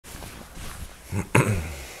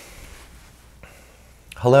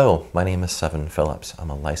Hello, my name is Seven Phillips. I'm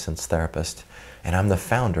a licensed therapist and I'm the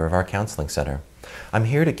founder of our counseling center. I'm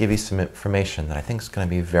here to give you some information that I think is going to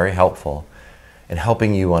be very helpful in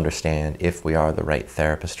helping you understand if we are the right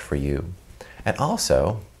therapist for you. And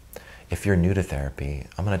also, if you're new to therapy,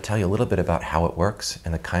 I'm going to tell you a little bit about how it works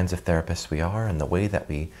and the kinds of therapists we are and the way that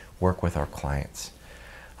we work with our clients.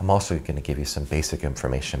 I'm also going to give you some basic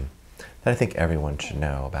information that I think everyone should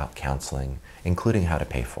know about counseling, including how to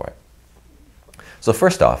pay for it. So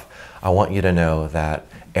first off, I want you to know that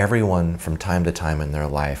everyone from time to time in their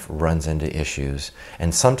life runs into issues,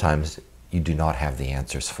 and sometimes you do not have the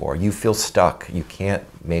answers for. You feel stuck. You can't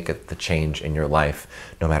make the change in your life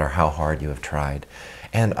no matter how hard you have tried.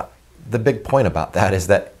 And the big point about that is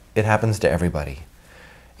that it happens to everybody.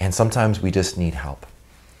 And sometimes we just need help.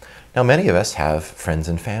 Now, many of us have friends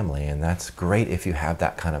and family, and that's great if you have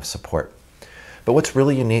that kind of support. But what's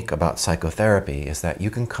really unique about psychotherapy is that you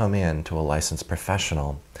can come in to a licensed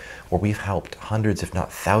professional where we've helped hundreds, if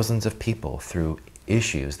not thousands of people through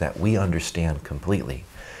issues that we understand completely.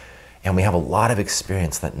 And we have a lot of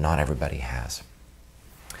experience that not everybody has.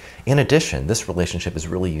 In addition, this relationship is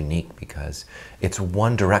really unique because it's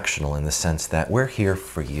one-directional in the sense that we're here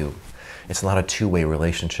for you. It's not a two-way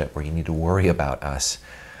relationship where you need to worry about us.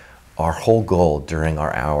 Our whole goal during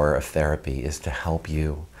our hour of therapy is to help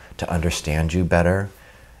you, to understand you better,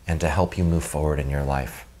 and to help you move forward in your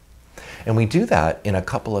life. And we do that in a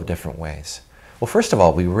couple of different ways. Well, first of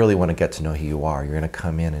all, we really want to get to know who you are. You're going to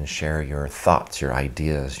come in and share your thoughts, your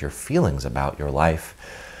ideas, your feelings about your life,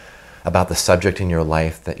 about the subject in your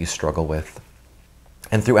life that you struggle with.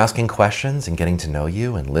 And through asking questions and getting to know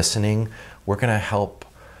you and listening, we're going to help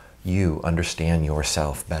you understand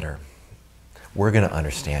yourself better. We're going to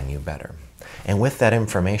understand you better. And with that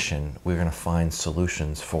information, we're going to find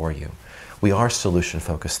solutions for you. We are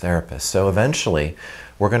solution-focused therapists, so eventually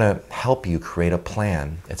we're going to help you create a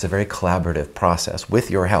plan. It's a very collaborative process with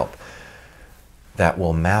your help that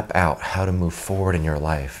will map out how to move forward in your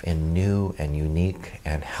life in new and unique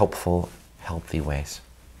and helpful, healthy ways.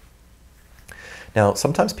 Now,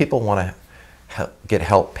 sometimes people want to get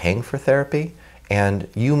help paying for therapy, and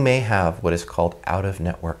you may have what is called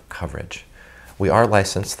out-of-network coverage. We are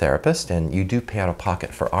licensed therapists, and you do pay out of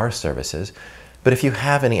pocket for our services. But if you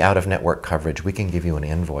have any out-of-network coverage, we can give you an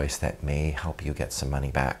invoice that may help you get some money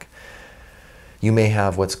back. You may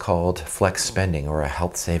have what's called flex spending or a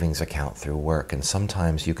health savings account through work, and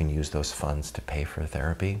sometimes you can use those funds to pay for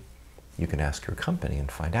therapy. You can ask your company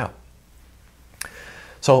and find out.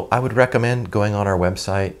 So I would recommend going on our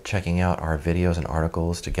website, checking out our videos and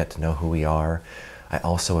articles to get to know who we are. I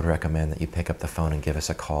also would recommend that you pick up the phone and give us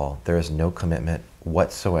a call. There is no commitment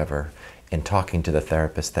whatsoever in talking to the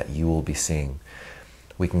therapist that you will be seeing.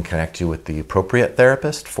 We can connect you with the appropriate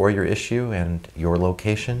therapist for your issue and your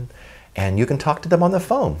location, and you can talk to them on the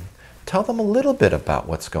phone. Tell them a little bit about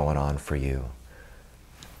what's going on for you.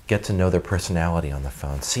 Get to know their personality on the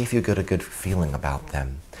phone. See if you get a good feeling about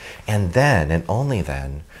them. And then, and only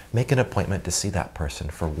then, make an appointment to see that person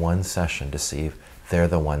for one session to see if they're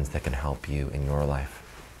the ones that can help you in your life.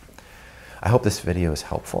 I hope this video is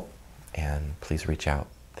helpful, and please reach out.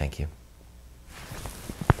 Thank you.